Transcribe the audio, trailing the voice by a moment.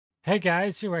Hey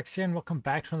guys, here Rex here, and welcome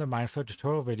back to another Mineflayer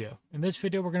tutorial video. In this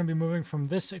video, we're going to be moving from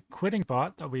this quitting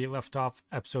bot that we left off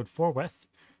episode 4 with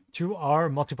to our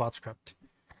multi-bot script.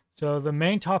 So the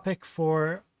main topic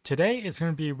for today is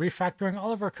going to be refactoring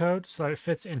all of our code so that it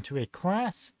fits into a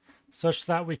class such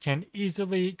that we can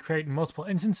easily create multiple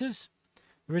instances.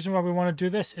 The reason why we want to do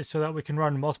this is so that we can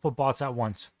run multiple bots at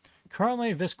once.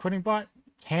 Currently, this quitting bot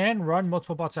can run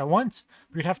multiple bots at once,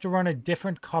 but you'd have to run a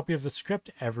different copy of the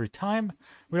script every time.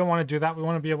 We don't want to do that. We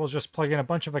want to be able to just plug in a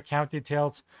bunch of account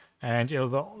details and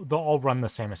they'll all run the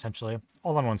same essentially,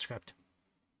 all on one script.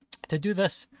 To do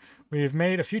this, we've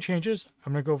made a few changes.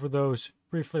 I'm going to go over those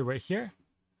briefly right here.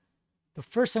 The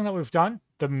first thing that we've done,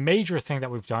 the major thing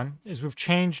that we've done, is we've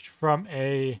changed from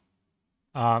a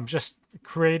just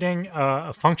creating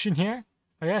a function here,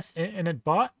 I guess, in a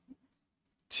bot,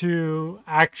 to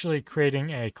actually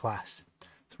creating a class.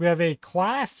 So we have a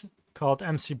class called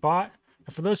MCBot.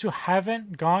 And for those who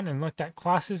haven't gone and looked at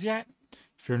classes yet,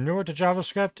 if you're newer to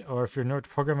JavaScript or if you're newer to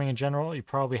programming in general, you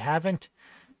probably haven't.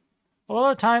 A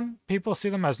lot of the time, people see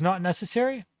them as not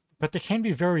necessary, but they can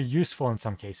be very useful in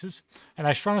some cases. And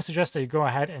I strongly suggest that you go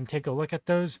ahead and take a look at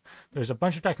those. There's a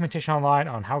bunch of documentation online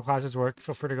on how classes work.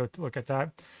 Feel free to go look at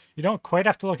that. You don't quite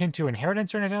have to look into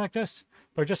inheritance or anything like this,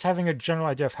 but just having a general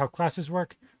idea of how classes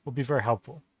work will be very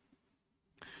helpful.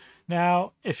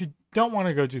 Now, if you don't want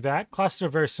to go do that, classes are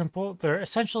very simple. They're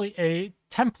essentially a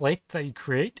template that you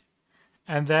create,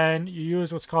 and then you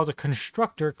use what's called a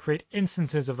constructor, create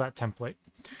instances of that template.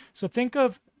 So think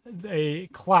of a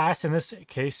class, in this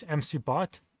case,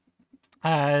 MCBot,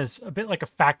 as a bit like a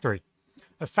factory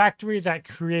that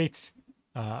creates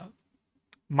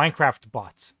Minecraft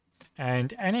bots.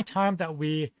 And anytime that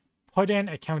we put in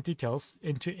account details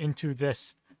into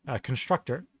this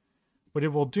constructor, what it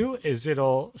will do is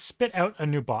it'll spit out a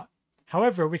new bot.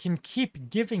 However, we can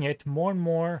keep giving it more and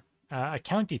more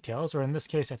account details, or in this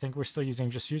case, I think we're still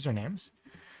using just usernames.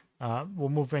 We'll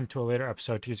move into a later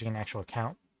episode to using an actual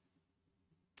account.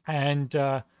 And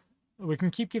we can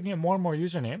keep giving it more and more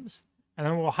usernames. And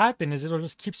then what will happen is it'll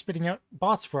just keep spitting out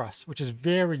bots for us, which is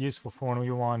very useful for when we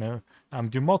want to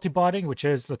do multi-botting, which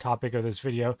is the topic of this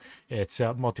video. It's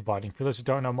multi-botting. For those who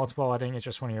don't know, multi-botting is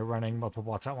just when you're running multiple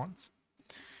bots at once.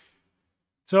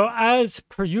 So as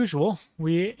per usual,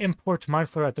 we import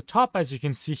Mineflayer at the top, as you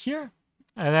can see here.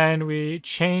 And then we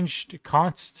changed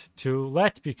const to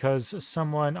let because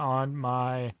someone on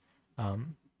my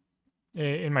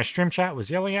in my stream chat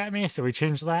was yelling at me, so we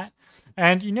changed that.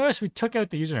 And you notice we took out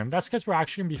the username. That's because we're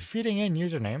actually going to be feeding in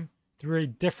username through a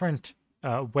different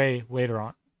way later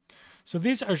on. So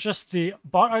these are just the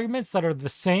bot arguments that are the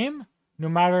same no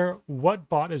matter what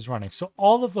bot is running. So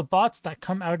all of the bots that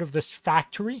come out of this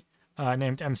factory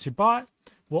named MCBot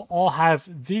will all have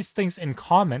these things in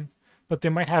common, but they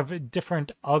might have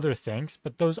different other things.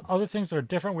 But those other things that are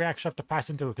different, we actually have to pass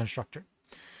into the constructor.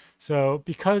 So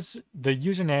because the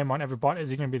username on every bot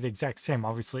isn't going to be the exact same,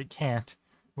 obviously it can't,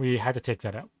 we had to take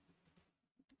that out.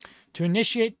 To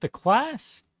initiate the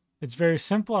class, it's very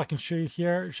simple. I can show you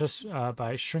here just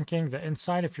by shrinking the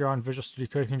inside. If you're on Visual Studio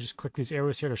Code, you can just click these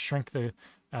arrows here to shrink the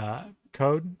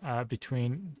code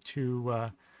between two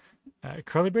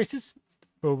curly braces.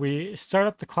 But we start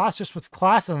up the class just with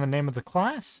class and the name of the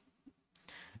class.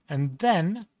 And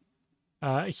then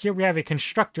here we have a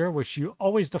constructor, which you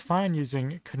always define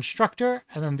using constructor,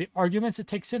 and then the arguments it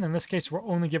takes in. In this case, we're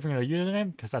only giving it a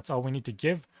username because that's all we need to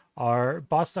give our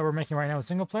bots that we're making right now in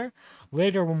single player.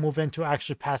 Later, we'll move into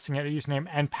actually passing it a username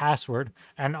and password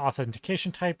and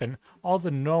authentication type and all the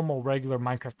normal regular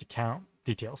Minecraft account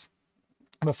details.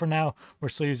 But for now, we're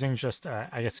still using just,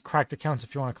 I guess, cracked accounts,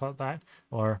 if you want to call it that,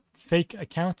 or fake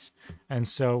accounts. And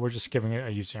so we're just giving it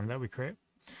a username that we create.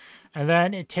 And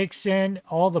then it takes in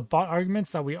all the bot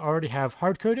arguments that we already have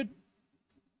hard-coded.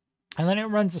 And then it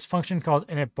runs this function called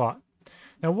initBot.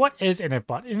 Now, what is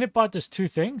initBot? InitBot does two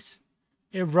things.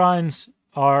 It runs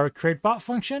our createBot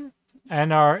function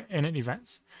and our init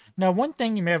events. Now, one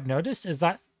thing you may have noticed is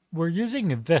that we're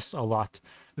using this a lot.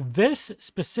 This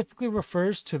specifically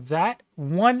refers to that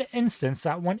one instance,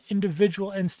 that one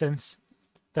individual instance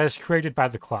that is created by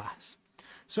the class.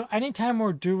 So anytime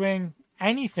we're doing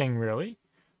anything really,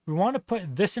 we want to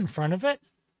put this in front of it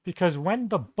because when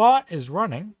the bot is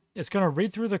running, it's going to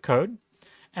read through the code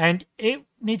and it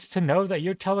needs to know that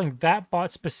you're telling that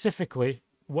bot specifically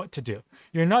what to do.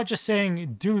 You're not just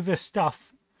saying, do this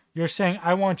stuff. You're saying,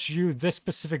 I want you, this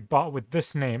specific bot with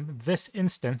this name, this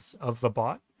instance of the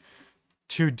bot,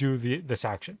 to do this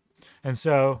action. And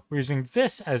so we're using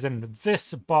this as in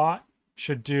this bot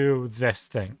should do this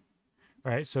thing.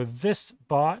 right? So this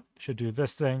bot should do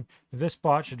this thing, this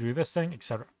bot should do this thing,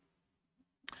 etc.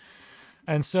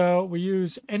 And so we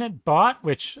use init bot,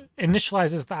 which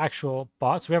initializes the actual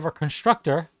bot. So we have our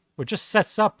constructor, which just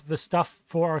sets up the stuff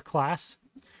for our class.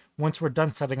 Once we're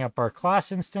done setting up our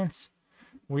class instance,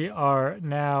 we are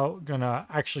now going to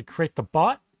actually create the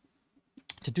bot.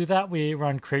 To do that, we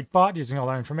run create bot using all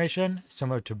our information,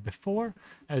 similar to before.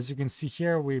 As you can see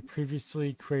here, we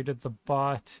previously created the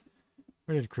bot.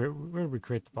 Where did we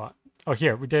create the bot? Oh,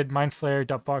 here. We did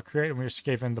Mineflayer.bot create, and we just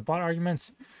gave in the bot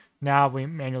arguments. Now we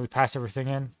manually pass everything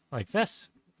in like this.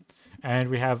 And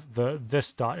we have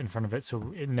this dot in front of it,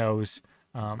 so it knows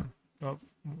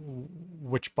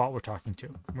which bot we're talking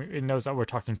to. It knows that we're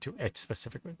talking to it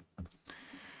specifically.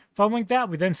 Following that,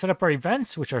 we then set up our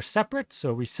events, which are separate.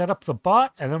 So we set up the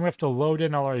bot, and then we have to load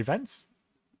in all our events.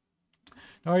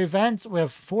 Now our events, we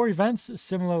have 4 events,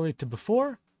 similarly to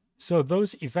before. So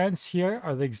those events here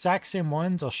are the exact same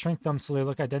ones. I'll shrink them so they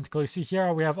look identical. You see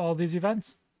here, we have all these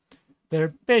events.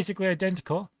 They're basically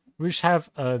identical. We just have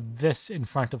this in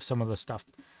front of some of the stuff.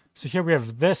 So here we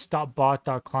have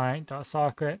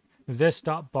this.bot.client.socket,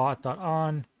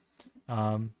 this.bot.on,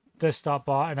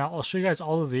 this.bot, and I'll show you guys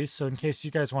all of these. So in case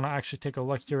you guys want to actually take a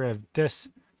look here, we have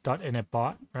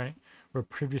this.initBot, right? Where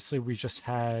previously we just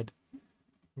had,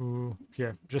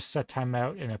 here, just set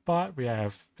timeout initBot. We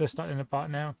have this.initBot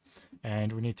now,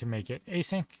 and we need to make it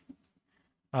async.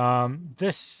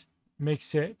 This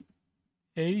makes it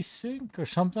async or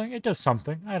something. It does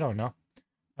something. I don't know.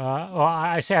 Well,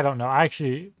 I say I don't know. I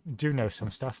actually do know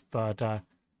some stuff, but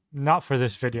not for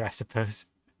this video, I suppose.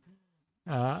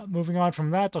 Moving on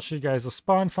from that, I'll show you guys the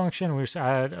spawn function. We just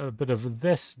add a bit of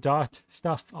this dot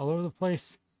stuff all over the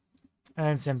place.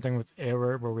 And same thing with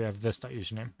error, where we have this dot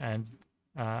username and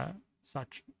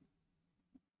such.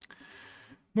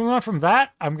 Moving on from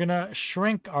that, I'm going to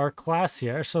shrink our class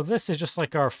here. So this is just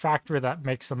like our factory that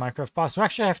makes the Minecraft bots. So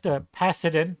actually I have to pass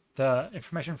it in, the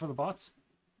information for the bots.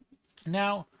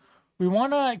 Now, we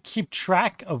want to keep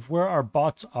track of where our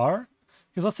bots are.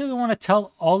 Because let's say we want to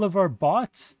tell all of our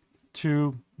bots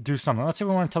to do something. Let's say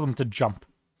we want to tell them to jump.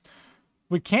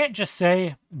 We can't just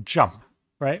say jump,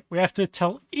 right? We have to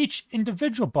tell each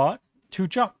individual bot to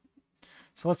jump.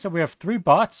 So let's say we have 3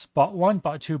 bots, bot 1,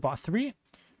 bot 2, bot 3.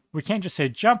 We can't just say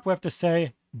jump. We have to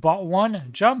say bot 1,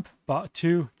 jump, bot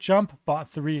 2, jump, bot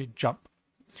 3, jump.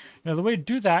 Now, the way to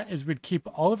do that is we'd keep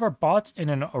all of our bots in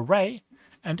an array,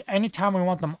 and anytime we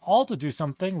want them all to do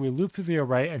something, we loop through the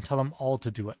array and tell them all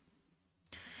to do it.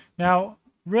 Now,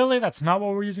 really, that's not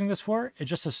what we're using this for. It's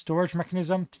just a storage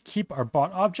mechanism to keep our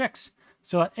bot objects,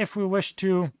 so that if we wish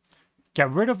to get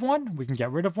rid of one, we can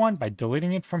get rid of one by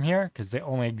deleting it from here, because they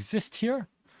only exist here.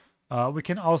 We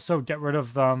can also get rid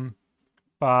of them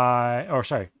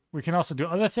we can also do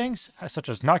other things, such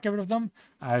as not get rid of them,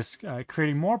 as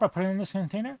creating more by putting them in this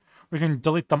container. We can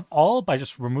delete them all by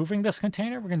just removing this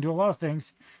container. We can do a lot of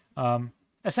things.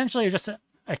 Essentially, just a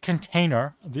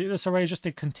container. This array is just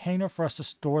a container for us to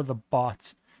store the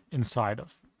bots inside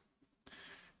of.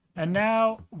 And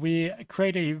now we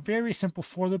create a very simple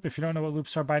for loop. If you don't know what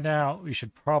loops are by now, you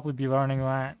should probably be learning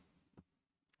that.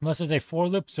 This is a for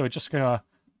loop, so it's just going to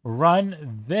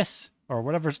run this or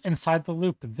whatever's inside the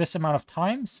loop this amount of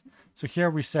times. So here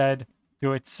we said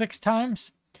do it 6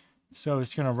 times. So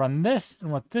it's going to run this,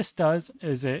 and what this does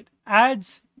is it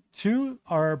adds to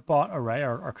our bot array,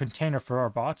 our container for our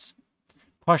bots.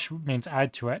 Push means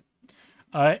add to it.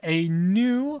 A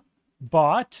new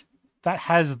bot that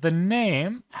has the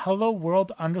name hello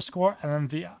world underscore and then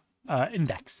the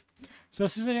index. So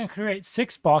this is going to create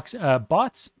 6 bots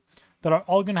that are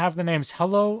all going to have the names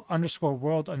hello underscore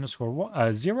world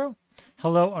underscore 0,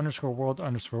 hello underscore world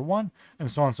underscore 1,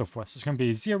 and so on and so forth. So it's going to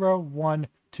be 0, 1,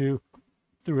 2,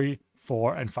 3,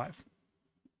 4, and 5.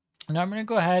 Now I'm going to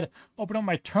go ahead, open up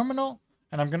my terminal,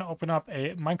 and I'm going to open up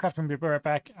a Minecraft. I'm going to be right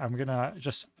back. I'm going to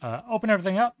just open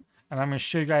everything up, and I'm going to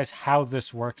show you guys how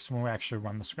this works when we actually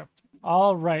run the script.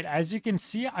 All right, as you can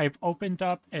see, I've opened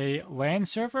up a LAN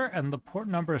server, and the port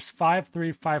number is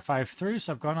 53553.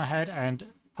 So I've gone ahead and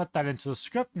put that into the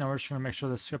script. Now we're just going to make sure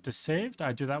the script is saved.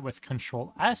 I do that with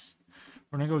Control S.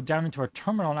 We're going to go down into our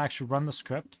terminal and actually run the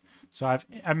script. So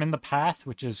I'm in the path,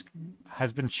 which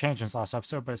has been changed since last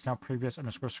episode, but it's now previous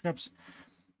underscore scripts.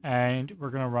 And we're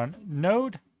going to run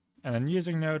node, and then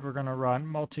using node, we're going to run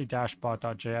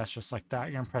multi-bot.js just like that.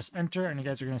 You're going to press enter, and you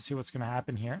guys are going to see what's going to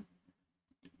happen here.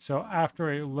 So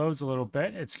after it loads a little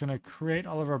bit, it's going to create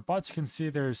all of our bots. You can see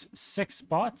there's 6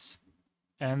 bots,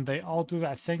 and they all do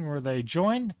that thing where they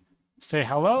join, say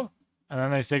hello, and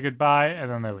then they say goodbye, and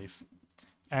then they leave.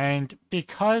 And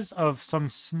because of some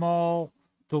small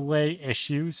delay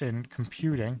issues in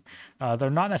computing, they're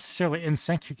not necessarily in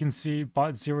sync. You can see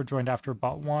bot 0 joined after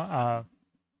bot 1,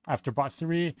 after bot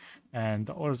 3, and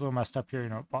the order's a little messed up here. You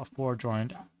know, bot 4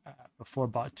 joined before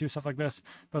bot 2, stuff like this.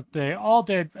 But they all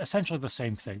did essentially the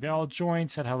same thing. They all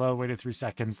joined, said hello, waited 3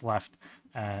 seconds, left,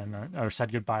 and or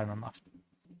said goodbye and then left.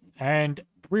 And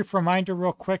brief reminder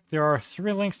real quick, there are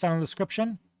 3 links down in the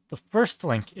description. The first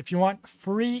link, if you want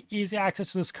free, easy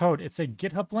access to this code, it's a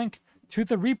GitHub link to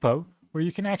the repo where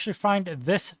you can actually find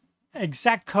this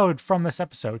exact code from this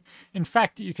episode. In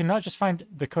fact, you can not just find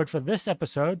the code for this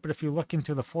episode, but if you look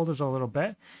into the folders a little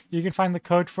bit, you can find the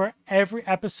code for every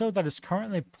episode that is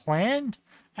currently planned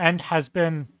and has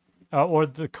been, or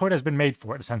the code has been made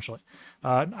for it, essentially.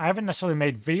 I haven't necessarily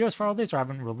made videos for all these, or I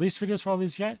haven't released videos for all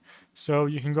these yet, so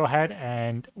you can go ahead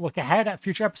and look ahead at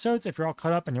future episodes if you're all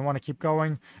caught up and you want to keep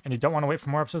going and you don't want to wait for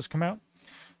more episodes to come out.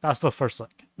 That's the first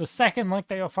link. The second link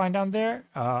that you'll find down there,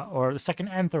 or the second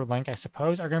and third link, I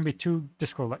suppose, are going to be 2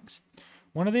 Discord links.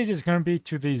 One of these is going to be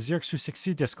to the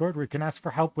Xerx260 Discord, where you can ask for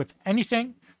help with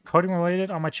anything coding related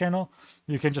on my channel.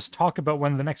 You can just talk about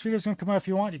when the next video is going to come out if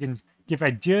you want. You can give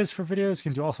ideas for videos. You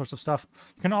can do all sorts of stuff.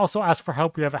 You can also ask for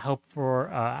help. We have a help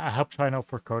channel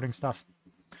for coding stuff.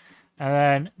 And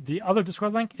then the other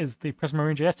Discord link is the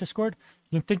Prismarine.js Discord.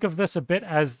 You can think of this a bit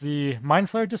as the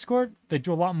Mineflayer Discord. They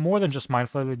do a lot more than just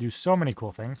Mineflayer. They do so many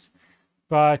cool things.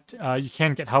 But you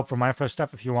can get help from Mineflayer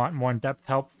stuff if you want more in-depth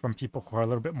help from people who are a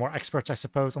little bit more experts, I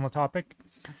suppose, on the topic.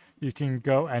 You can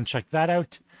go and check that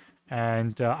out.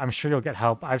 And I'm sure you'll get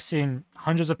help. I've seen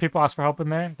hundreds of people ask for help in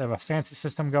there. They have a fancy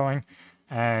system going.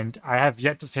 And I have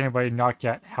yet to see anybody not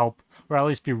get help, or at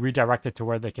least be redirected to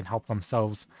where they can help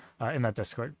themselves in that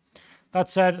Discord. That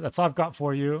said, that's all I've got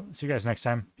for you. See you guys next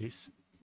time. Peace.